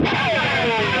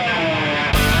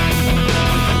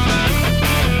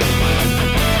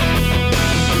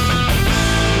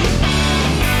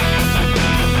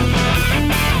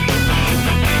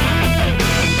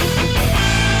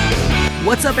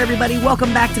What's up, everybody?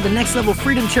 Welcome back to the Next Level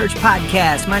Freedom Church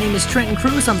podcast. My name is Trenton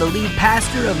Cruse. I'm the lead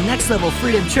pastor of Next Level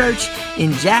Freedom Church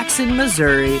in Jackson,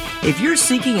 Missouri. If you're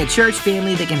seeking a church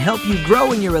family that can help you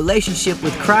grow in your relationship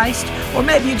with Christ, or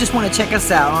maybe you just want to check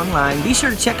us out online, be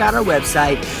sure to check out our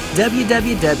website,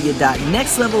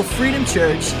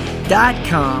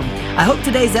 www.nextlevelfreedomchurch.com. I hope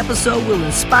today's episode will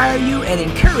inspire you and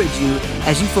encourage you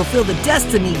as you fulfill the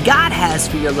destiny God has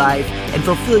for your life and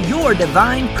fulfill your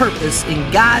divine purpose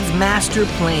in God's master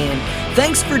plan.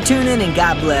 Thanks for tuning in, and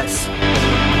God bless.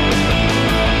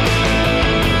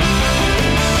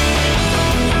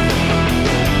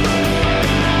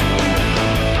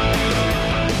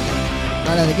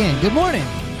 Try that again. Good morning.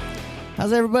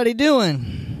 How's everybody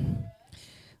doing?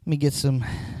 Let me get some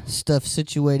stuff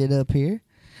situated up here.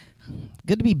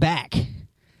 Good to be back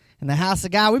in the house of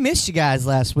God. We missed you guys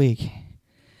last week.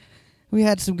 We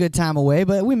had some good time away,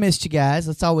 but we missed you guys.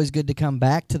 It's always good to come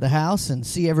back to the house and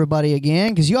see everybody again,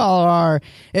 because you all are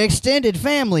extended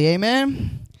family,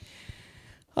 amen?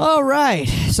 All right,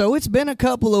 so it's been a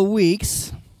couple of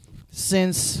weeks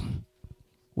since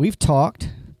we've talked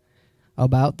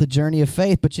about the journey of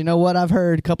faith, but you know what? I've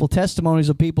heard a coupleتصtimonies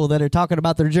of people that are talking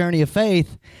about their journey of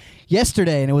faith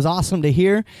yesterday, and it was awesome to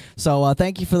hear. So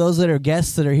thank you for those that are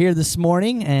guests that are here this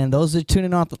morning, and those that are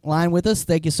tuning on the line with us.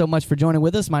 Thank you so much for joining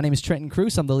with us. My name is Trenton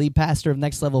Cruse. I'm the lead pastor of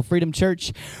Next Level Freedom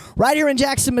Church right here in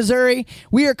Jackson, Missouri.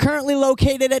 We are currently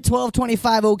located at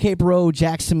 1225 Oak Cape Road,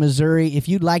 Jackson, Missouri. If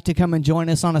you'd like to come and join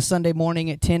us on a Sunday morning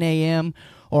at 10 a.m.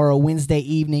 or a Wednesday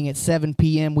evening at 7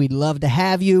 p.m., we'd love to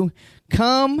have you.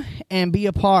 Come and be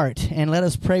a part, and let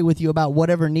us pray with you about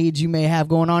whatever needs you may have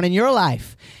going on in your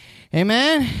life.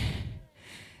 Amen?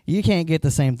 You can't get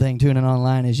the same thing tuning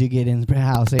online as you get in the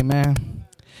house. Amen?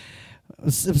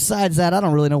 Besides that, I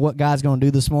don't really know what God's going to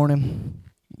do this morning.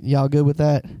 Y'all good with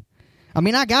that? I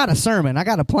mean, I got a sermon. I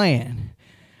got a plan.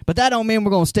 But that don't mean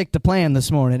we're going to stick to plan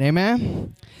this morning.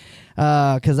 Amen?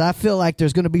 Because I feel like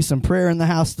there's going to be some prayer in the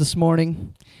house this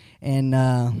morning.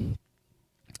 And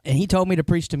he told me to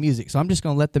preach to music. So I'm just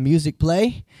going to let the music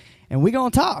play, and we're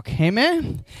going to talk.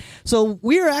 Amen? So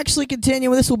we are actually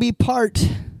continuing. This will be part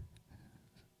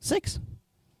 6.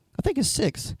 I think it's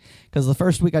 6, because the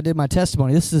first week I did my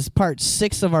testimony. This is part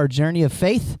 6 of our journey of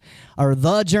faith, or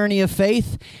the journey of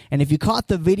faith. And if you caught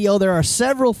the video, there are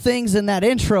several things in that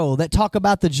intro that talk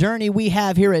about the journey we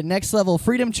have here at Next Level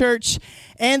Freedom Church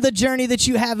and the journey that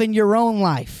you have in your own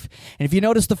life. And if you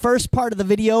notice the first part of the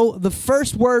video, the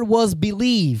first word was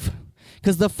believe.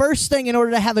 Because the first thing in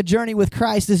order to have a journey with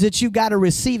Christ is that you've got to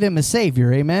receive Him as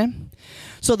Savior. Amen?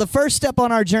 So the first step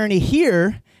on our journey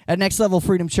here at Next Level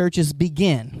Freedom Church is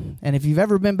begin. And if you've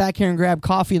ever been back here and grabbed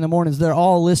coffee in the mornings, they're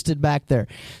all listed back there.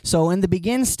 So in the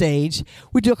begin stage,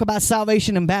 we talk about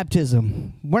salvation and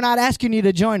baptism. We're not asking you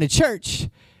to join a church.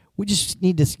 We just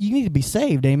you need to be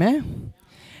saved, amen?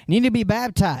 You need to be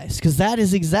baptized, because that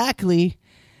is exactly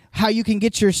how you can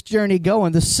get your journey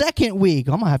going. The second week,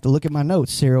 I'm going to have to look at my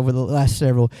notes here over the last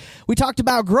several. We talked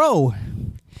about grow,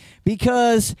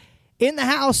 because in the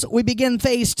house, we begin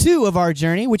phase 2 of our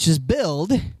journey, which is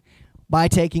build, by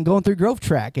going through Growth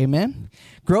Track, amen?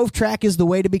 Growth Track is the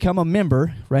way to become a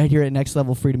member right here at Next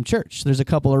Level Freedom Church. There's a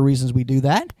couple of reasons we do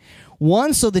that.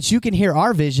 One, so that you can hear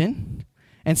our vision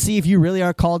and see if you really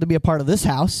are called to be a part of this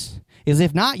house.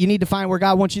 If not, you need to find where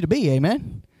God wants you to be,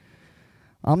 amen?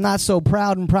 I'm not so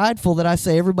proud and prideful that I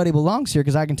say everybody belongs here,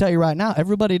 because I can tell you right now,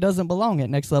 everybody doesn't belong at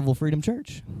Next Level Freedom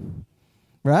Church,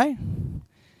 right?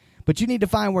 But you need to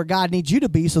find where God needs you to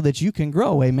be so that you can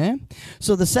grow, amen?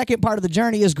 So the second part of the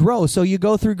journey is grow. So you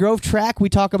go through Growth Track. We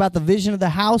talk about the vision of the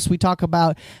house. We talk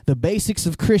about the basics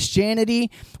of Christianity.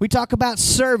 We talk about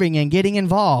serving and getting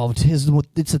involved. It's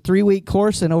a 3-week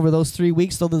course, and over those 3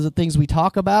 weeks, those are the things we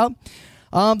talk about.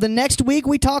 The next week,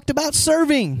 we talked about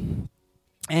serving.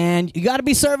 And you got to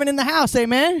be serving in the house,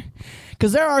 amen?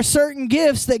 Because there are certain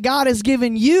gifts that God has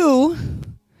given you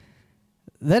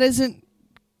that isn't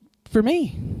for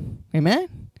me.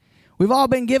 Amen? We've all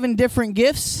been given different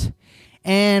gifts,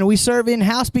 and we serve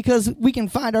in-house because we can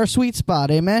find our sweet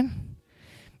spot. Amen?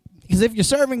 Because if you're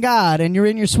serving God and you're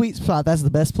in your sweet spot, that's the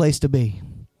best place to be.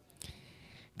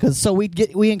 So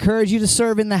we encourage you to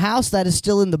serve in the house. That is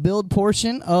still in the build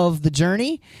portion of the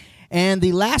journey. And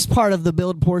the last part of the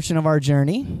build portion of our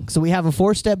journey, so we have a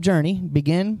 4-step journey: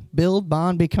 begin, build,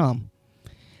 bond, become.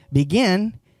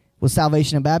 Begin with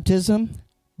salvation and baptism.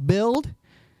 Build,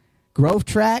 Growth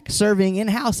Track, serving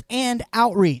in-house, and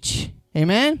outreach.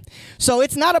 Amen? So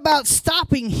it's not about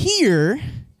stopping here.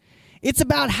 It's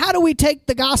about how do we take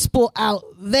the gospel out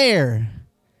there.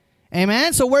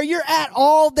 Amen? So where you're at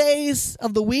all days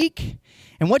of the week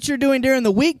and what you're doing during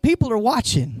the week, people are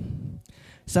watching.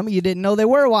 Some of you didn't know they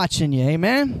were watching you,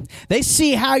 amen? They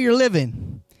see how you're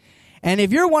living. And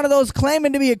if you're one of those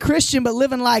claiming to be a Christian but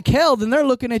living like hell, then they're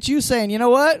looking at you saying, you know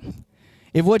what?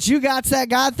 If what you got's that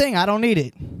God thing, I don't need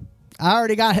it. I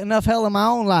already got enough hell in my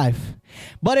own life.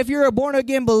 But if you're a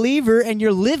born-again believer and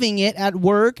you're living it at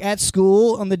work, at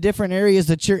school, on the different areas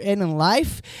that you're in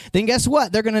life, then guess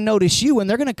what? They're going to notice you, and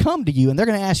they're going to come to you, and they're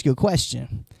going to ask you a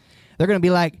question. They're going to be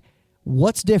like,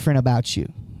 what's different about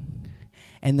you?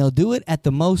 And they'll do it at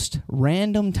the most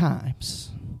random times.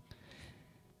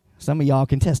 Some of y'all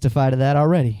can testify to that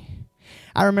already.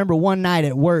 I remember one night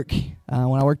at work,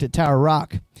 when I worked at Tower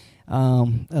Rock,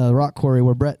 rock quarry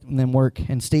where Brett and them work,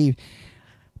 and Steve.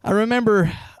 I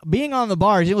remember being on the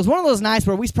barge. It was one of those nights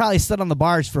where we probably sat on the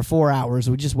barge for 4 hours.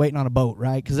 We're just waiting on a boat,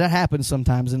 right? Because that happens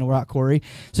sometimes in the rock quarry.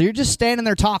 So you're just standing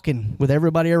there talking with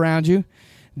everybody around you.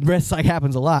 Brett's like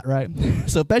happens a lot, right?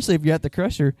 So especially if you're at the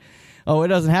crusher. Oh, it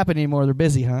doesn't happen anymore. They're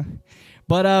busy, huh?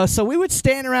 But so we would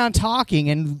stand around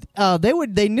talking, and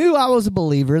they knew I was a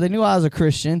believer. They knew I was a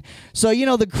Christian. So, you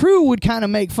know, the crew would kind of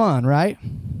make fun, right?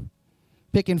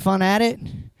 Picking fun at it.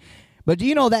 But do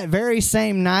you know that very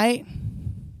same night,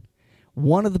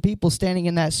 one of the people standing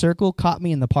in that circle caught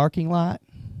me in the parking lot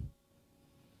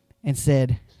and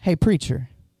said, hey, preacher,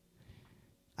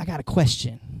 I got a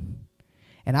question.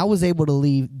 And I was able to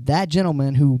leave that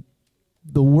gentleman who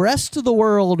the rest of the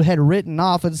world had written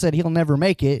off and said he'll never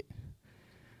make it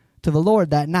to the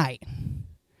Lord that night.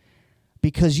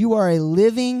 Because you are a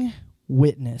living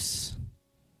witness.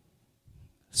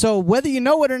 So whether you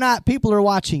know it or not, people are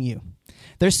watching you.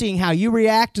 They're seeing how you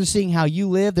react. They're seeing how you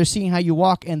live. They're seeing how you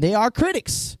walk. And they are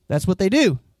critics. That's what they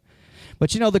do.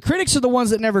 But, you know, the critics are the ones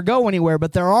that never go anywhere.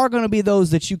 But there are going to be those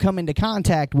that you come into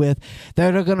contact with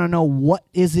that are going to know what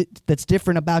is it that's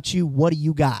different about you. What do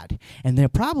you got? And they're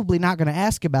probably not going to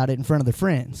ask about it in front of their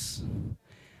friends.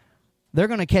 They're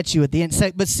going to catch you at the end.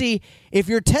 But see, if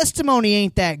your testimony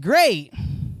ain't that great,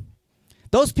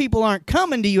 those people aren't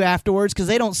coming to you afterwards because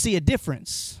they don't see a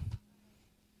difference.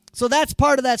 So that's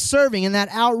part of that serving and that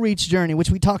outreach journey, which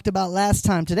we talked about last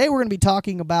time. Today we're going to be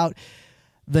talking about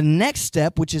the next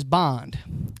step, which is bond.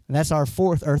 And that's our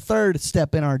third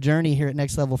step in our journey here at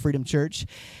Next Level Freedom Church.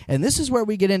 And this is where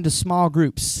we get into small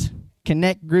groups,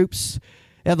 connect groups.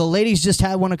 Yeah, the ladies just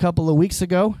had one a couple of weeks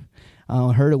ago.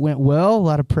 Heard it went well. A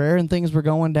lot of prayer and things were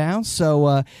going down.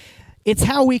 So it's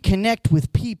how we connect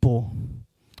with people.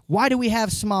 Why do we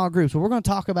have small groups? Well, we're going to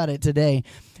talk about it today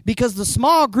because the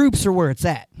small groups are where it's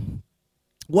at.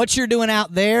 What you're doing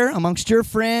out there amongst your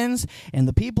friends and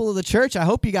the people of the church, I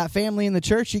hope you got family in the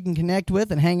church you can connect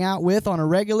with and hang out with on a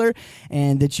regular,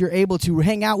 and that you're able to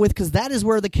hang out with, because that is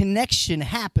where the connection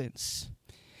happens.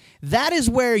 That is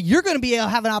where you're going to be able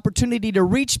to have an opportunity to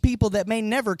reach people that may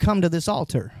never come to this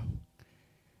altar,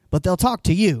 but they'll talk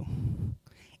to you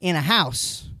in a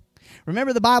house.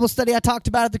 Remember the Bible study I talked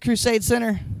about at the Crusade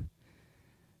Center?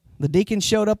 The deacons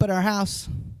showed up at our house,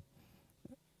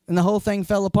 and the whole thing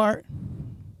fell apart.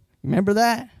 Remember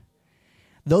that?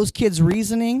 Those kids'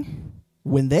 reasoning,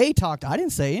 when they talked, I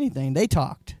didn't say anything, they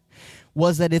talked,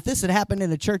 was that if this had happened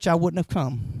in a church, I wouldn't have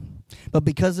come. But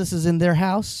because this is in their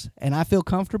house, and I feel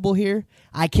comfortable here,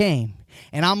 I came.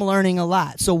 And I'm learning a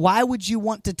lot. So why would you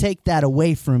want to take that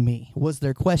away from me, was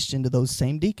their question to those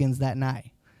same deacons that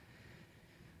night.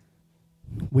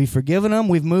 We've forgiven them.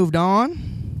 We've moved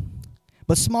on.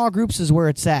 But small groups is where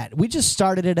it's at. We just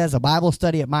started it as a Bible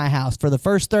study at my house. For the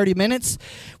first 30 minutes,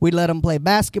 we'd let them play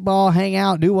basketball, hang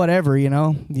out, do whatever, you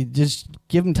know. You just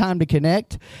give them time to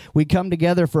connect. We'd come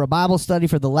together for a Bible study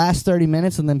for the last 30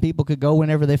 minutes, and then people could go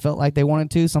whenever they felt like they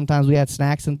wanted to. Sometimes we had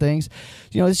snacks and things.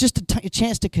 You know, it's just a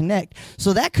chance to connect.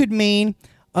 So that could mean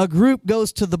a group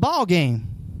goes to the ball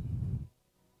game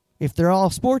if they're all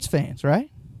sports fans, right?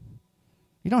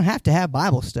 You don't have to have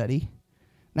Bible study.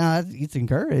 Now, it's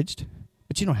encouraged,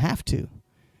 but you don't have to.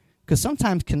 Because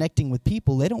sometimes connecting with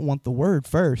people, they don't want the word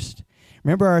first.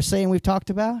 Remember our saying we've talked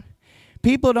about?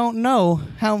 People don't know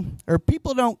how, or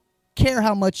people don't care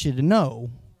how much you know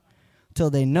till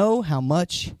they know how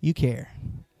much you care.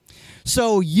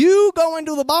 So you going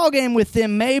to the ball game with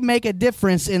them may make a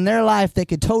difference in their life that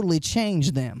could totally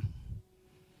change them.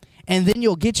 And then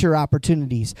you'll get your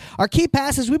opportunities. Our key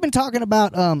passage, we've been talking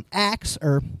about Acts,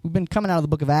 or we've been coming out of the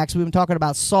book of Acts. We've been talking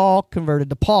about Saul converted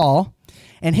to Paul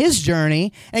and his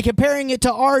journey and comparing it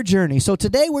to our journey. So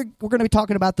today we're going to be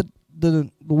talking about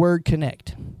the word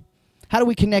connect. How do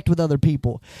we connect with other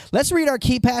people? Let's read our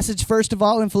key passage first of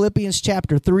all in Philippians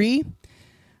chapter 3.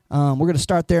 We're going to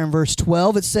start there in verse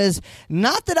 12. It says,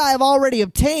 "Not that I have already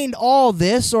obtained all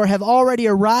this or have already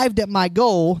arrived at my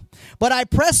goal, but I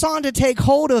press on to take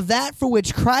hold of that for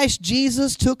which Christ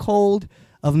Jesus took hold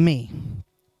of me.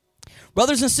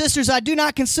 Brothers and sisters, I do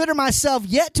not consider myself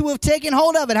yet to have taken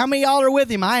hold of it. How many of y'all are with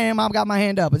him? I am. I've got my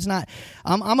hand up. It's not.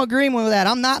 I'm agreeing with that.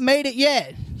 I'm not made it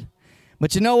yet.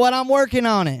 But you know what? I'm working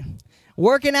on it.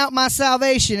 Working out my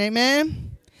salvation.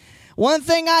 Amen. One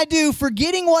thing I do,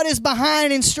 forgetting what is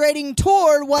behind and straining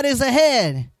toward what is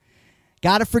ahead.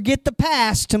 Got to forget the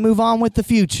past to move on with the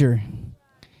future.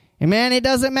 Amen. It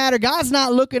doesn't matter. God's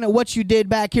not looking at what you did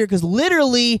back here, because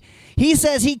literally he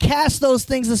says he casts those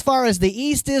things as far as the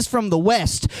east is from the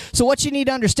west. So what you need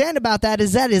to understand about that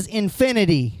is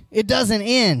infinity. It doesn't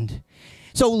end.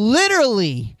 So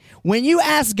literally, when you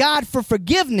ask God for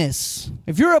forgiveness,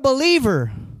 if you're a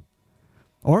believer,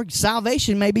 or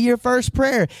salvation may be your first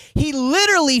prayer, he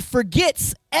literally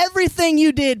forgets everything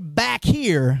you did back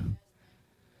here.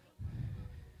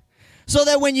 So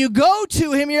that when you go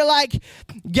to him, you're like,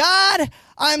 God,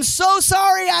 I'm so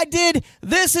sorry I did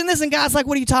this and this. And God's like,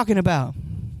 what are you talking about?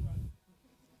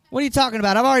 What are you talking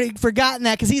about? I've already forgotten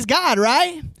that, because he's God,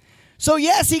 right? So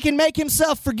yes, he can make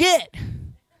himself forget.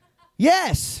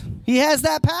 Yes, he has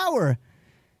that power.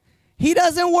 He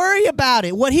doesn't worry about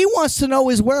it. What he wants to know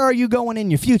is, where are you going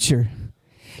in your future?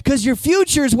 Because your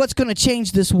future is what's going to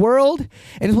change this world,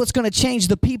 and is what's going to change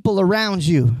the people around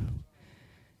you.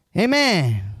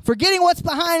 Amen. Forgetting what's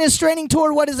behind and straining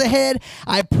toward what is ahead,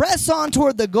 I press on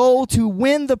toward the goal to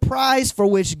win the prize for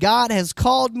which God has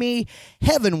called me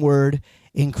heavenward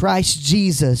in Christ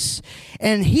Jesus.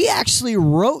 And he actually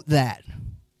wrote that.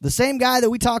 The same guy that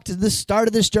we talked to this start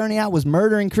of this journey out was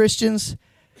murdering Christians.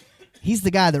 He's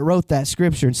the guy that wrote that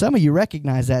scripture. And some of you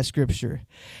recognize that scripture.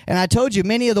 And I told you,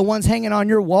 many of the ones hanging on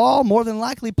your wall, more than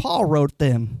likely Paul wrote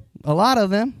them. A lot of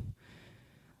them.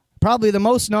 Probably the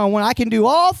most known one, I can do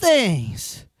all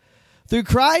things through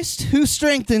Christ who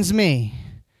strengthens me.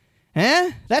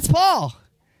 That's Paul.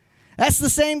 That's the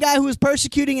same guy who was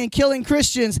persecuting and killing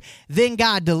Christians. Then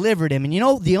God delivered him. And you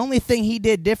know, the only thing he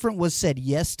did different was said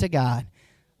yes to God.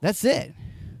 That's it.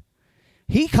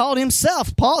 He called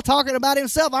himself, Paul talking about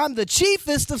himself, I'm the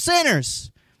chiefest of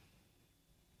sinners.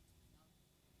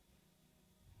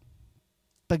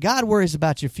 But God worries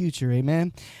about your future,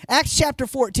 amen? Acts chapter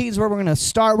 14 is where we're going to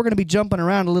start. We're going to be jumping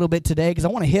around a little bit today, because I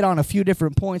want to hit on a few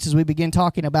different points as we begin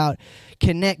talking about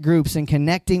connect groups and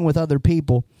connecting with other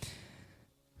people.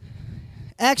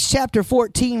 Acts chapter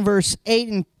 14, verse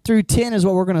 8 through 10 is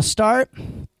what we're going to start.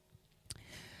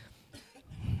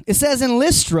 It says, in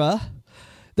Lystra,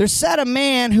 there sat a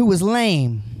man who was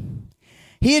lame.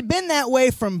 He had been that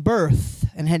way from birth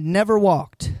and had never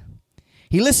walked.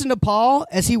 He listened to Paul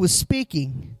as he was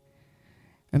speaking.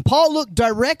 And Paul looked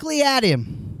directly at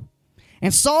him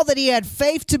and saw that he had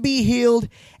faith to be healed,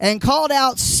 and called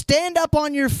out, stand up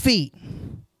on your feet.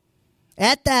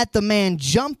 At that, the man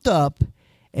jumped up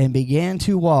and began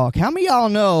to walk. How many of y'all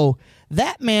know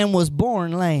that man was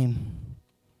born lame?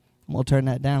 We'll turn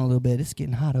that down a little bit. It's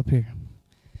getting hot up here.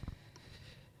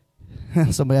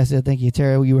 Somebody else said, thank you,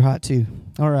 Terry. You were hot too.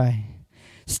 All right.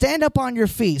 Stand up on your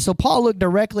feet. So Paul looked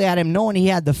directly at him, knowing he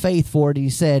had the faith for it. He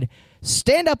said,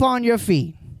 stand up on your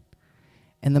feet.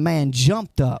 And the man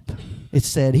jumped up. It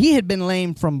said he had been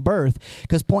lame from birth.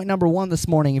 Because point number one this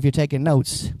morning, if you're taking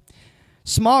notes,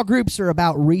 small groups are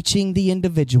about reaching the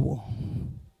individual.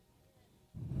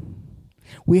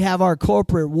 We have our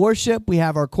corporate worship. We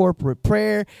have our corporate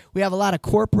prayer. We have a lot of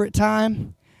corporate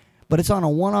time. But it's on a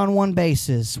one-on-one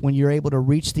basis when you're able to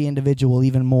reach the individual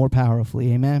even more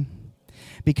powerfully. Amen?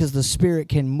 Because the Spirit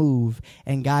can move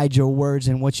and guide your words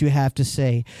and what you have to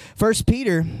say. 1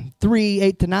 Peter 3,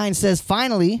 8-9 says,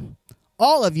 finally,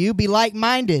 all of you be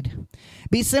like-minded.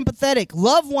 Be sympathetic.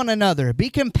 Love one another. Be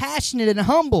compassionate and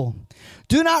humble.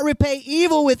 Do not repay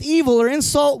evil with evil or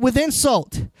insult with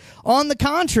insult. On the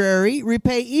contrary,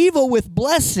 repay evil with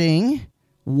blessing.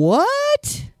 What?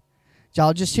 Did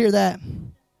y'all just hear that?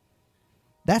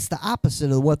 That's the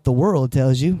opposite of what the world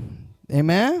tells you.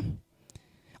 Amen?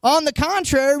 On the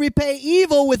contrary, repay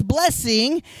evil with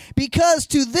blessing, because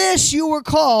to this you were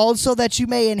called, so that you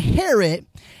may inherit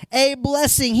a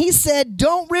blessing. He said,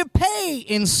 don't repay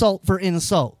insult for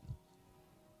insult.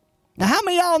 Now, how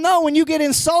many of y'all know when you get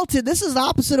insulted, this is the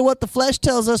opposite of what the flesh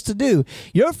tells us to do.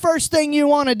 Your first thing you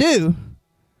want to do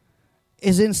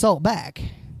is insult back.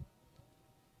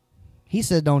 He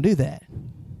said, don't do that.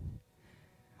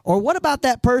 Or what about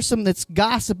that person that's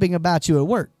gossiping about you at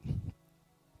work?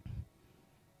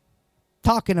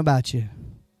 Talking about you,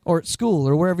 or at school,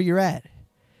 or wherever you're at.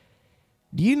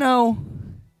 Do you know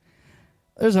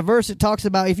there's a verse that talks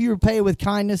about if you repay with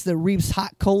kindness that reaps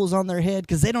hot coals on their head,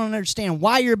 because they don't understand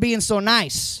why you're being so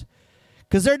nice,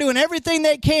 because they're doing everything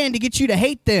they can to get you to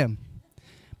hate them,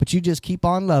 but you just keep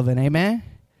on loving. Amen?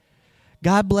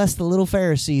 God bless the little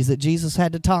Pharisees that Jesus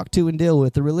had to talk to and deal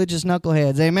with, the religious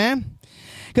knuckleheads, amen?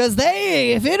 Because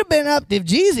if it had been if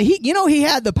Jesus, he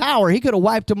had the power. He could have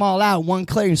wiped them all out in one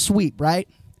clean sweep, right?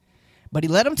 But he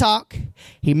let them talk.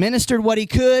 He ministered what he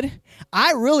could.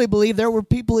 I really believe there were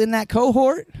people in that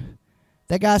cohort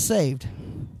that got saved.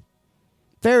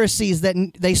 Pharisees that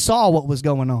they saw what was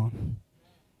going on.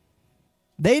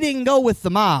 They didn't go with the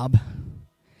mob.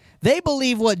 They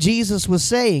believed what Jesus was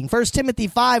saying. 1 Timothy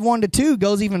 5:1-2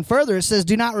 goes even further. It says,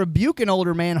 do not rebuke an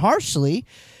older man harshly,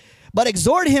 but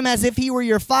exhort him as if he were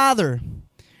your father.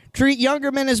 Treat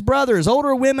younger men as brothers,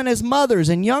 older women as mothers,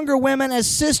 and younger women as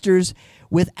sisters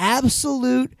with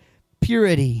absolute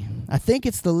purity. I think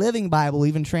it's the Living Bible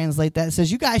even translate that. It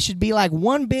says you guys should be like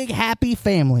one big happy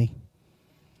family.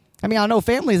 I mean, I know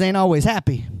families ain't always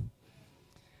happy.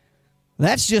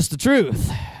 That's just the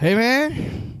truth.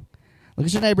 Amen? Look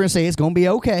at your neighbor and say, it's going to be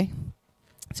okay.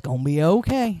 It's going to be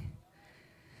okay.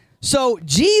 So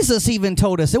Jesus even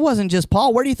told us, it wasn't just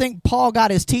Paul. Where do you think Paul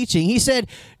got his teaching? He said,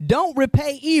 don't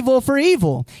repay evil for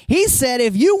evil. He said,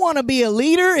 if you want to be a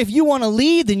leader, if you want to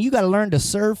lead, then you got to learn to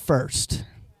serve first.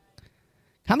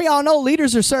 How many of y'all know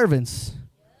leaders are servants?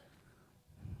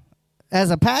 As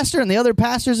a pastor and the other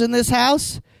pastors in this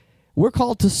house, we're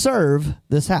called to serve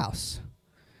this house.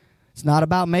 It's not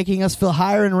about making us feel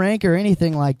higher in rank or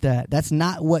anything like that. That's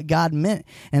not what God meant.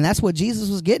 And that's what Jesus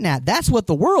was getting at. That's what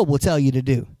the world will tell you to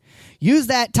do. Use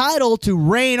that title to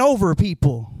reign over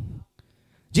people.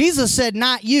 Jesus said,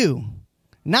 not you.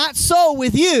 Not so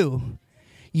with you.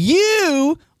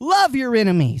 You love your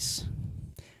enemies.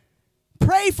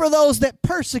 Pray for those that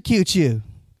persecute you.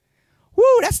 Woo,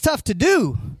 that's tough to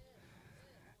do.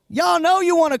 Y'all know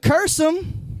you want to curse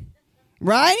them,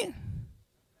 right?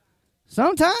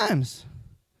 Sometimes.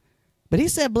 But he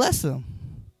said, bless them.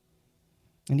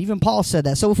 And even Paul said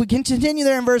that. So if we can continue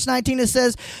there in verse 19, it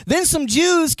says, then some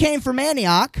Jews came from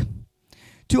Antioch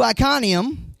to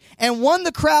Iconium and won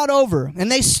the crowd over.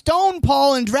 And they stoned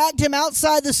Paul and dragged him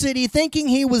outside the city, thinking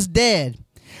he was dead.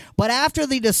 But after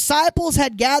the disciples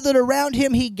had gathered around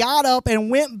him, he got up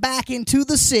and went back into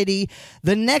the city.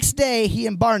 The next day, he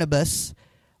and Barnabas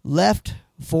left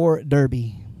for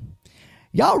Derbe.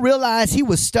 Y'all realize he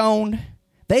was stoned.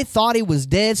 They thought he was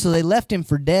dead, so they left him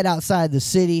for dead outside the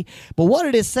city. But what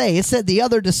did it say? It said the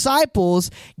other disciples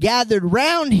gathered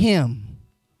round him.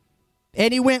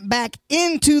 And he went back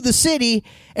into the city.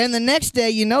 And the next day,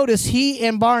 you notice he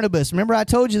and Barnabas. Remember I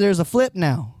told you there's a flip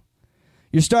now.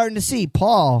 You're starting to see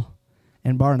Paul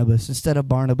and Barnabas instead of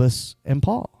Barnabas and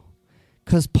Paul.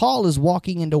 Because Paul is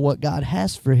walking into what God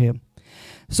has for him.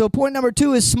 So point number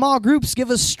 2 is small groups give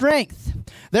us strength.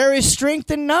 There is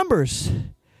strength in numbers.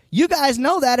 You guys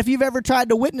know that if you've ever tried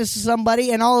to witness to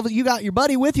somebody and all of you got your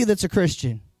buddy with you that's a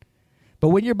Christian. But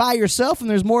when you're by yourself and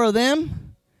there's more of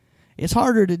them, it's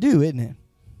harder to do, isn't it?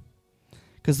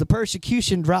 Because the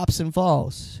persecution drops and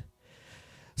falls.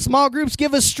 Small groups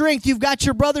give us strength. You've got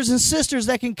your brothers and sisters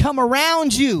that can come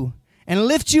around you and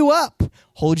lift you up,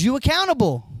 hold you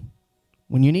accountable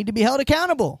when you need to be held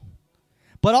accountable,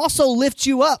 but also lift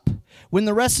you up when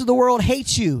the rest of the world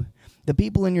hates you. The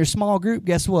people in your small group,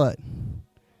 guess what?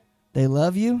 They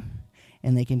love you,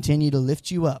 and they continue to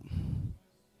lift you up.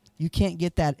 You can't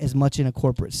get that as much in a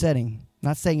corporate setting.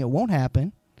 Not saying it won't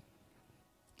happen,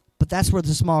 but that's where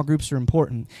the small groups are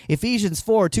important. Ephesians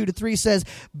 4:2-3 says,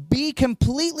 be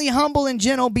completely humble and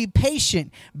gentle, be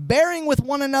patient, bearing with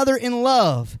one another in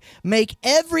love. Make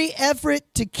every effort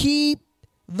to keep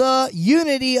the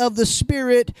unity of the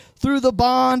Spirit through the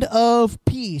bond of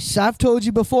peace. I've told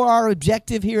you before, our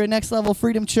objective here at Next Level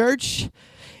Freedom Church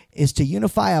is to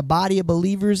unify a body of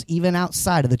believers even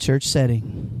outside of the church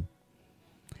setting.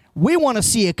 We want to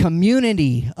see a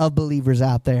community of believers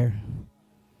out there.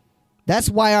 That's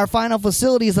why our final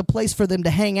facility is a place for them to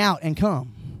hang out and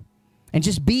come and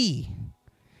just be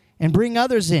and bring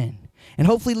others in and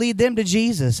hopefully lead them to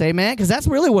Jesus. Amen? Because that's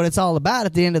really what it's all about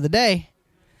at the end of the day.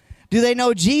 Do they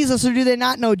know Jesus or do they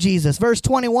not know Jesus? Verse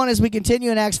 21, as we continue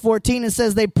in Acts 14, it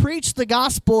says, they preached the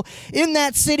gospel in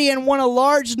that city and won a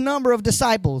large number of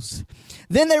disciples.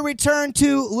 Then they returned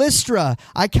to Lystra,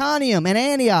 Iconium, and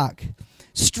Antioch,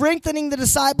 strengthening the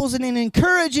disciples and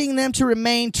encouraging them to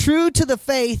remain true to the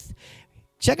faith.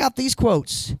 Check out these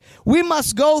quotes. We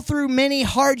must go through many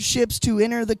hardships to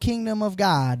enter the kingdom of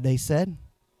God, they said.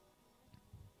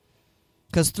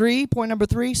 Because point number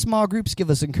 3, small groups give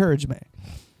us encouragement.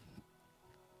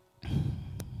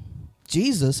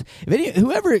 Jesus,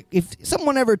 if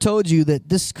someone ever told you that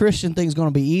this Christian thing is going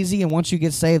to be easy and once you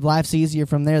get saved, life's easier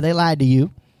from there, they lied to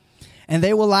you. And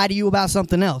they will lie to you about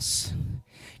something else.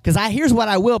 Because here's what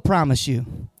I will promise you.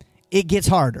 It gets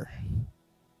harder.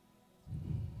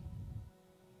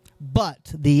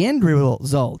 But the end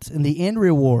result and the end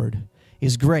reward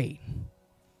is great.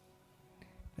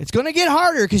 It's going to get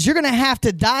harder because you're going to have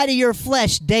to die to your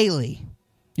flesh daily.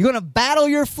 You're going to battle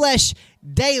your flesh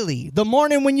daily. The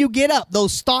morning when you get up,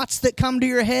 those thoughts that come to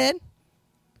your head,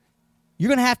 you're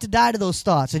going to have to die to those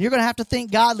thoughts. And you're going to have to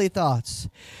think godly thoughts.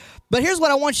 But here's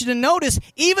what I want you to notice.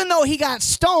 Even though he got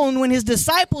stoned, when his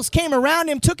disciples came around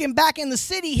him, took him back in the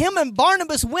city, him and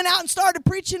Barnabas went out and started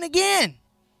preaching again.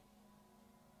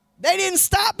 They didn't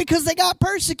stop because they got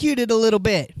persecuted a little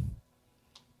bit.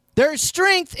 There's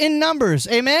strength in numbers.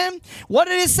 Amen? What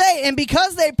did it say? And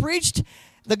because they preached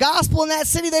the gospel in that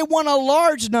city, they won a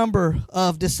large number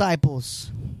of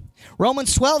disciples.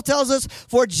 Romans 12 tells us,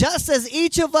 for just as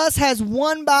each of us has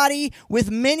one body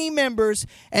with many members,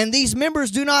 and these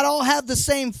members do not all have the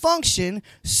same function,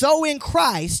 so in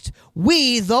Christ,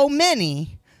 we, though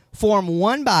many, form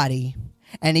one body,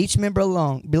 and each member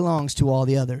belongs to all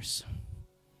the others.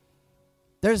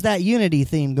 There's that unity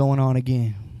theme going on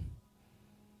again.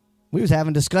 We was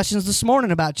having discussions this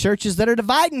morning about churches that are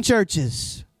dividing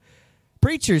churches.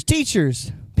 Preachers,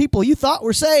 teachers, people you thought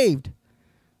were saved.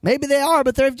 Maybe they are,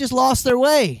 but they've just lost their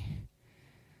way.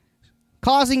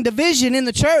 Causing division in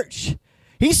the church.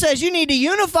 He says you need to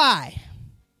unify.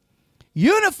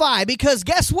 Unify, because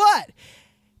guess what?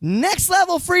 Next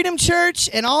Level Freedom Church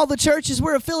and all the churches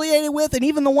we're affiliated with, and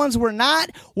even the ones we're not,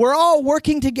 we're all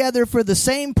working together for the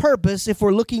same purpose if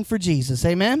we're looking for Jesus.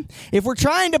 Amen? If we're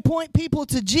trying to point people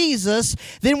to Jesus,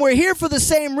 then we're here for the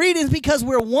same reasons, because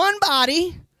we're one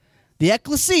body, the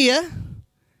ecclesia,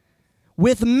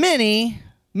 with many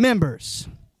members.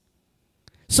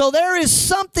 So there is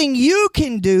something you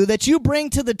can do that you bring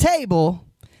to the table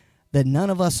that none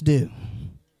of us do.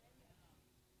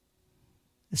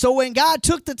 So when God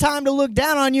took the time to look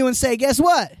down on you and say, guess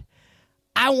what?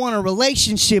 I want a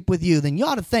relationship with you, then you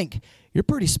ought to think you're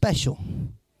pretty special.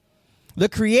 The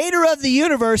creator of the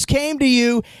universe came to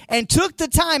you and took the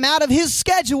time out of his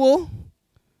schedule,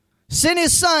 sent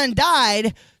his son,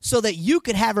 died, so that you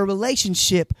could have a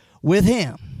relationship with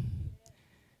him.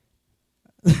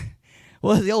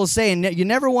 Well, the old saying, you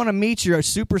never want to meet your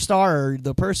superstar or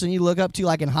the person you look up to,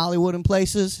 like in Hollywood and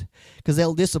places, because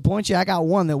they'll disappoint you. I got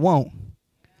one that won't.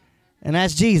 And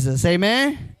that's Jesus.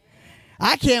 Amen?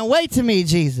 I can't wait to meet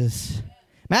Jesus.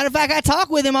 Matter of fact, I talk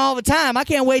with him all the time. I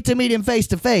can't wait to meet him face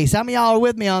to face. How many of y'all are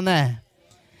with me on that?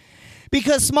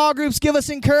 Because small groups give us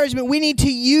encouragement. We need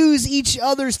to use each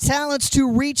other's talents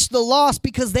to reach the lost,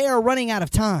 because they are running out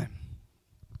of time.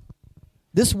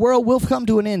 This world will come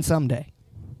to an end someday.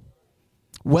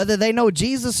 Whether they know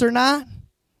Jesus or not,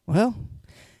 well,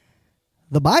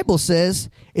 the Bible says,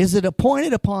 is it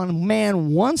appointed upon man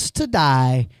once to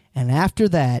die, and after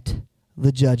that,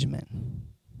 the judgment?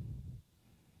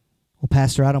 Well,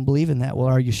 Pastor, I don't believe in that. Well,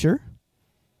 are you sure?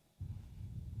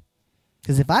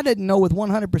 Because if I didn't know with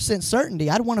 100% certainty,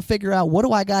 I'd want to figure out, what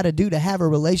do I got to do to have a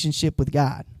relationship with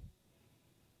God?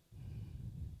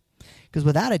 Because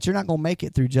without it, you're not going to make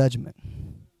it through judgment.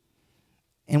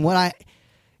 And what I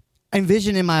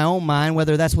envision in my own mind,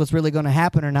 whether that's what's really going to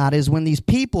happen or not, is when these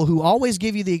people who always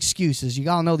give you the excuses, you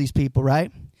all know these people,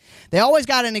 right? They always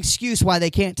got an excuse why they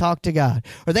can't talk to God.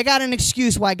 Or they got an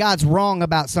excuse why God's wrong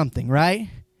about something, right?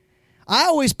 I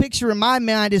always picture in my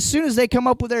mind, as soon as they come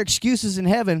up with their excuses in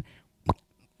heaven,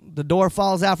 the door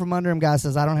falls out from under them. God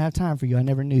says, I don't have time for you. I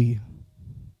never knew you.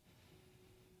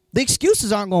 The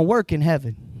excuses aren't going to work in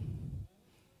heaven.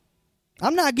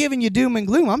 I'm not giving you doom and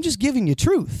gloom. I'm just giving you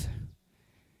truth.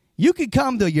 You could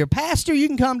come to your pastor, you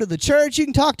can come to the church, you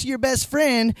can talk to your best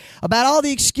friend about all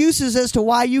the excuses as to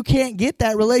why you can't get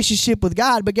that relationship with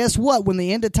God. But guess what? When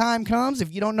the end of time comes,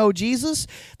 if you don't know Jesus,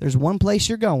 there's one place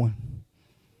you're going.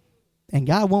 And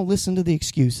God won't listen to the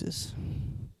excuses.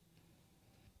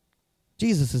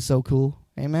 Jesus is so cool.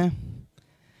 Amen.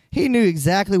 He knew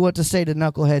exactly what to say to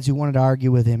knuckleheads who wanted to argue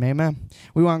with him. Amen.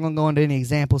 We aren't going to go into any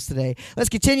examples today. Let's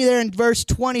continue there in verse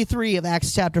 23 of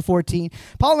Acts chapter 14.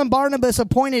 Paul and Barnabas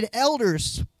appointed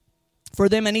elders for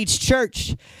them in each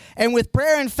church, and with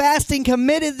prayer and fasting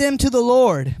committed them to the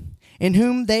Lord, in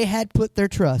whom they had put their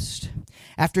trust.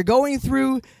 After going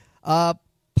through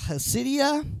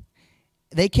Pisidia,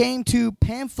 they came to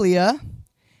Pamphylia,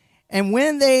 and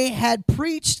when they had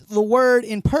preached the word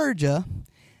in Persia,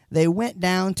 they went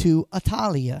down to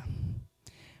Italia.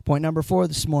 Point number 4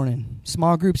 this morning.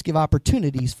 Small groups give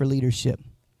opportunities for leadership.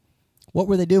 What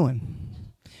were they doing?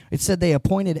 It said they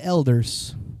appointed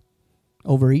elders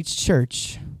over each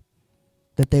church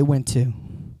that they went to,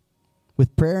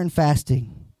 with prayer and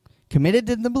fasting, committed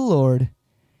to the Lord,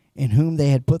 in whom they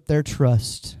had put their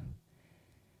trust.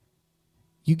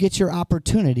 You get your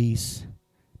opportunities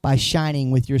by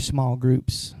shining with your small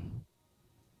groups.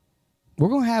 We're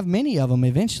going to have many of them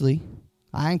eventually.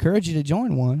 I encourage you to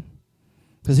join one.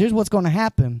 Because here's what's going to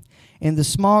happen. In the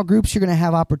small groups, you're going to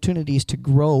have opportunities to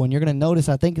grow. And you're going to notice,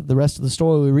 I think, the rest of the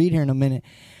story we read here in a minute,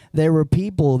 there were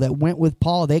people that went with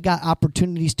Paul. They got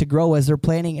opportunities to grow as they're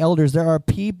planting elders. There are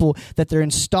people that they're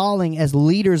installing as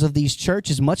leaders of these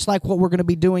churches, much like what we're going to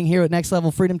be doing here at Next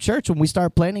Level Freedom Church when we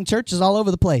start planting churches all over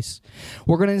the place.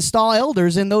 We're going to install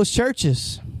elders in those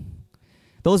churches.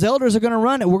 Those elders are going to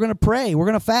run it. We're going to pray. We're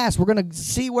going to fast. We're going to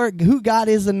see who God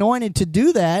is anointed to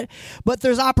do that. But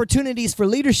there's opportunities for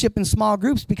leadership in small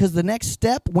groups, because the next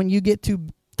step when you get to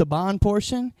the bond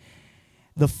portion,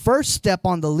 the first step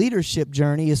on the leadership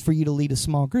journey is for you to lead a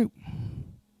small group.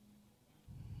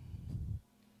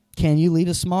 Can you lead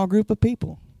a small group of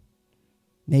people?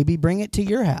 Maybe bring it to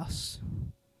your house.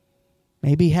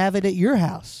 Maybe have it at your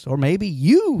house. Or maybe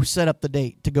you set up the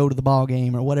date to go to the ball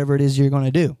game or whatever it is you're going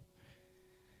to do.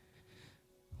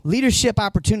 Leadership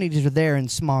opportunities are there in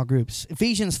small groups.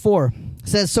 Ephesians 4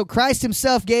 says, "So Christ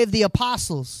himself gave the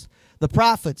apostles, the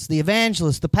prophets, the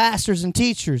evangelists, the pastors and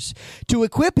teachers to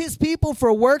equip his people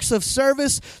for works of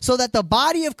service, so that the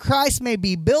body of Christ may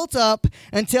be built up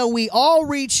until we all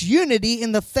reach unity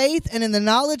in the faith and in the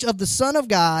knowledge of the Son of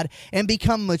God, and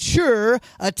become mature,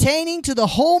 attaining to the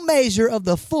whole measure of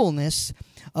the fullness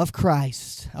of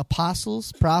Christ."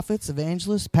 Apostles, prophets,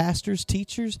 evangelists, pastors,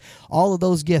 teachers, all of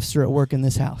those gifts are at work in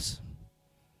this house.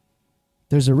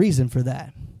 There's a reason for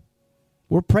that.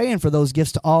 We're praying for those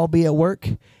gifts to all be at work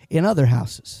in other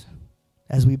houses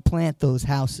as we plant those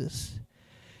houses.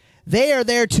 They are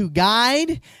there to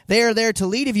guide. They are there to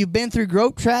lead. If you've been through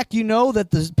Growth Track, you know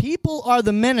that the people are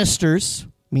the ministers,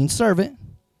 means servant.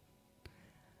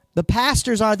 The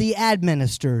pastors are the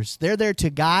administrators. They're there to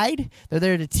guide. They're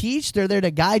there to teach. They're there to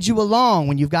guide you along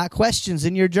when you've got questions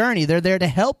in your journey. They're there to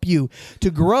help you to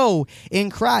grow in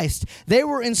Christ. They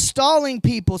were installing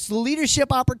people, so the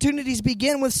leadership opportunities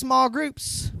begin with small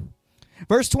groups.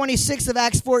 Verse 26 of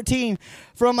Acts 14,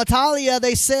 "From Italia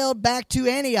they sailed back to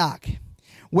Antioch,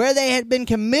 where they had been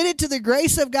committed to the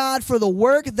grace of God for the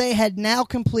work they had now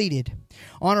completed.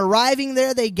 On arriving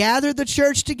there, they gathered the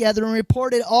church together and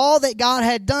reported all that God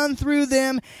had done through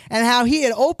them, and how he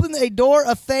had opened a door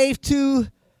of faith to,"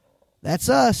 that's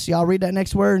us. Y'all read that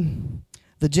next word.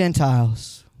 "The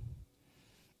Gentiles."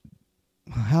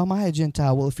 How am I a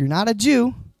Gentile? Well, if you're not a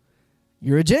Jew,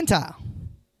 you're a Gentile.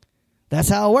 That's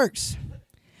how it works.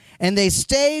 "And they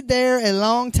stayed there a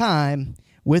long time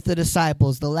with the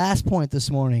disciples." The last point this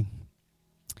morning,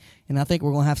 and I think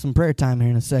we're going to have some prayer time here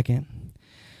in a second.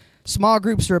 Small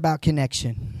groups are about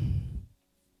connection.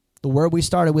 The word we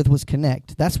started with was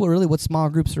connect. That's what small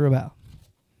groups are about.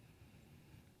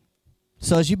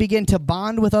 So as you begin to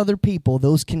bond with other people,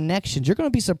 those connections, you're going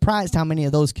to be surprised how many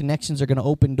of those connections are going to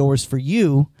open doors for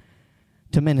you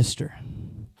to minister.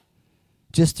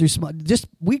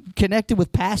 We connected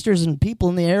with pastors and people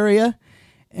in the area,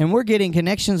 and we're getting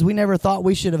connections we never thought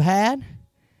we should have had.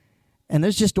 And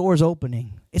there's just doors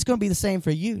opening. It's going to be the same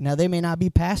for you. Now, they may not be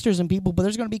pastors and people, but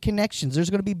there's going to be connections. There's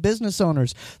going to be business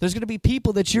owners. There's going to be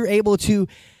people that you're able to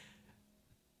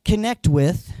connect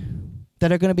with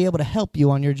that are going to be able to help you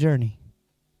on your journey.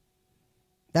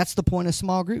 That's the point of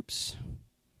small groups.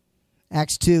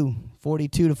 Acts 2,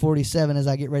 42 to 47, as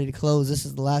I get ready to close. This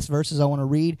is the last verses I want to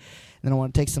read, and then I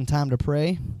want to take some time to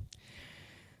pray.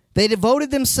 "They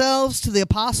devoted themselves to the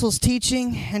apostles'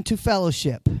 teaching and to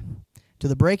fellowship, to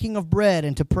the breaking of bread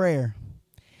and to prayer.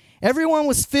 Everyone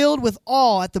was filled with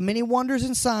awe at the many wonders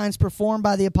and signs performed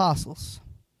by the apostles.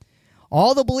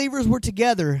 All the believers were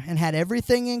together and had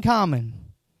everything in common."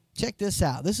 Check this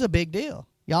out. This is a big deal.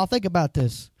 Y'all think about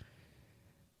this.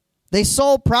 "They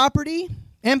sold property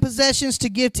and possessions to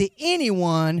give to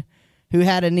anyone who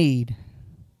had a need."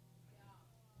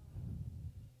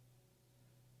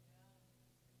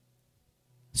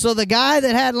 So the guy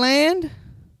that had land,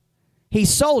 he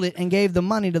sold it and gave the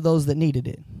money to those that needed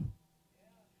it.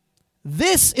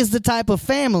 This is the type of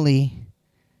family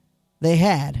they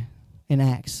had in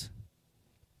Acts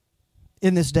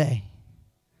in this day.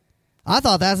 I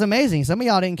thought that was amazing. Some of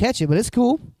y'all didn't catch it, but it's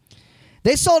cool.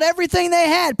 They sold everything they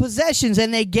had, possessions,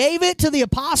 and they gave it to the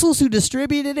apostles, who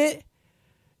distributed it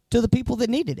to the people that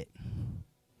needed it.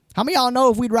 How many of y'all know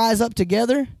if we'd rise up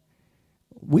together,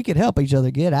 we could help each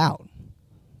other get out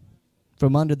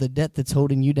from under the debt that's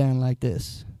holding you down like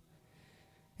this?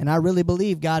 And I really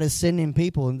believe God is sending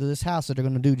people into this house that are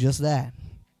going to do just that.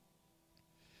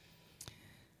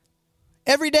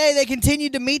 Every day they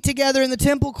continued to meet together in the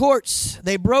temple courts.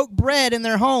 They broke bread in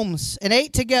their homes and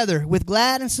ate together with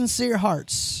glad and sincere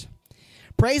hearts,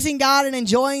 praising God and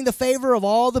enjoying the favor of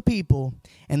all the people.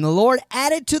 And the Lord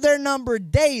added to their number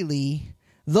daily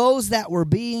those that were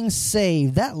being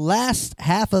saved. That last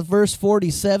half of verse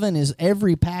 47 is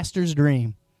every pastor's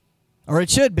dream. Or it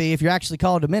should be if you're actually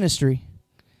called to ministry.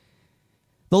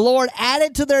 The Lord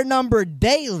added to their number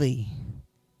daily,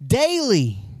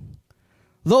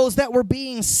 those that were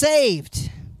being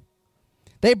saved.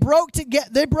 They broke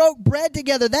bread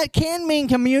together. That can mean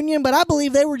communion, but I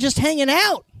believe they were just hanging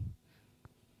out,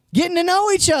 getting to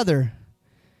know each other.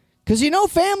 Because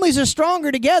families are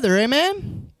stronger together,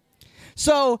 amen?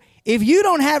 So if you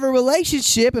don't have a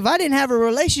relationship, if I didn't have a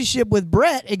relationship with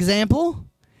Brett, example,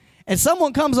 and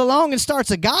someone comes along and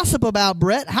starts a gossip about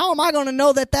Brett, how am I going to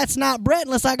know that that's not Brett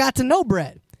unless I got to know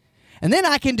Brett? And then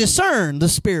I can discern the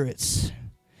spirits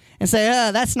and say,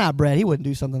 that's not Brett. He wouldn't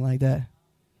do something like that.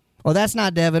 Or that's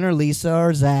not Devin or Lisa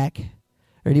or Zach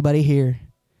or anybody here.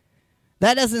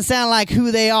 That doesn't sound like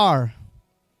who they are.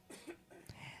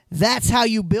 That's how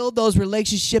you build those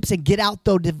relationships and get out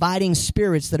those dividing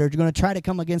spirits that are going to try to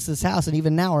come against this house and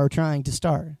even now are trying to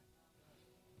start.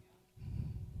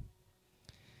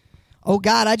 Oh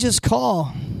God, I just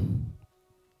call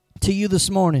to you this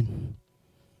morning.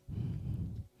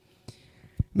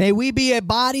 May we be a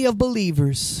body of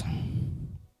believers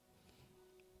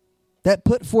that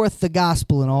put forth the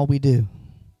gospel in all we do.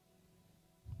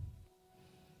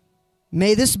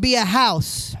 May this be a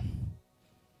house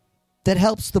that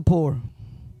helps the poor,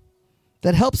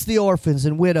 that helps the orphans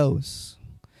and widows,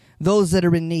 those that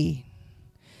are in need.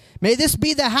 May this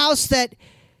be the house that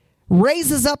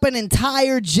raises up an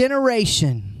entire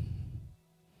generation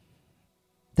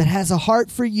that has a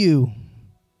heart for you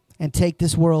and take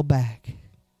this world back.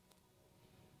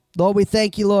 Lord, we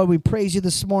thank you, Lord. We praise you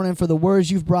this morning for the words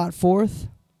you've brought forth.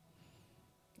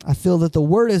 I feel that the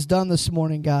word is done this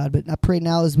morning, God, but I pray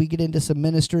now as we get into some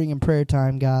ministering and prayer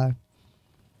time, God,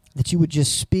 that you would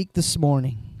just speak this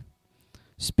morning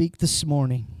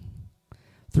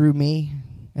through me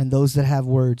and those that have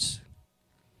words.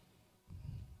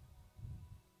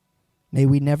 May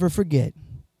we never forget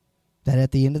that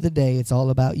at the end of the day, it's all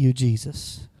about you,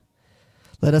 Jesus.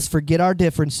 Let us forget our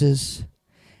differences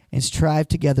and strive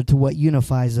together to what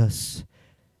unifies us,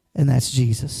 and that's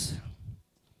Jesus.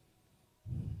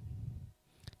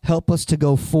 Help us to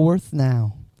go forth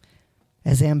now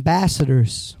as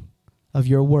ambassadors of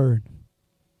your word,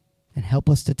 and help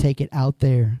us to take it out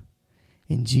there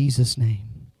in Jesus'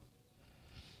 name.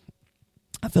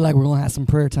 I feel like we're going to have some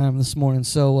prayer time this morning,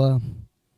 so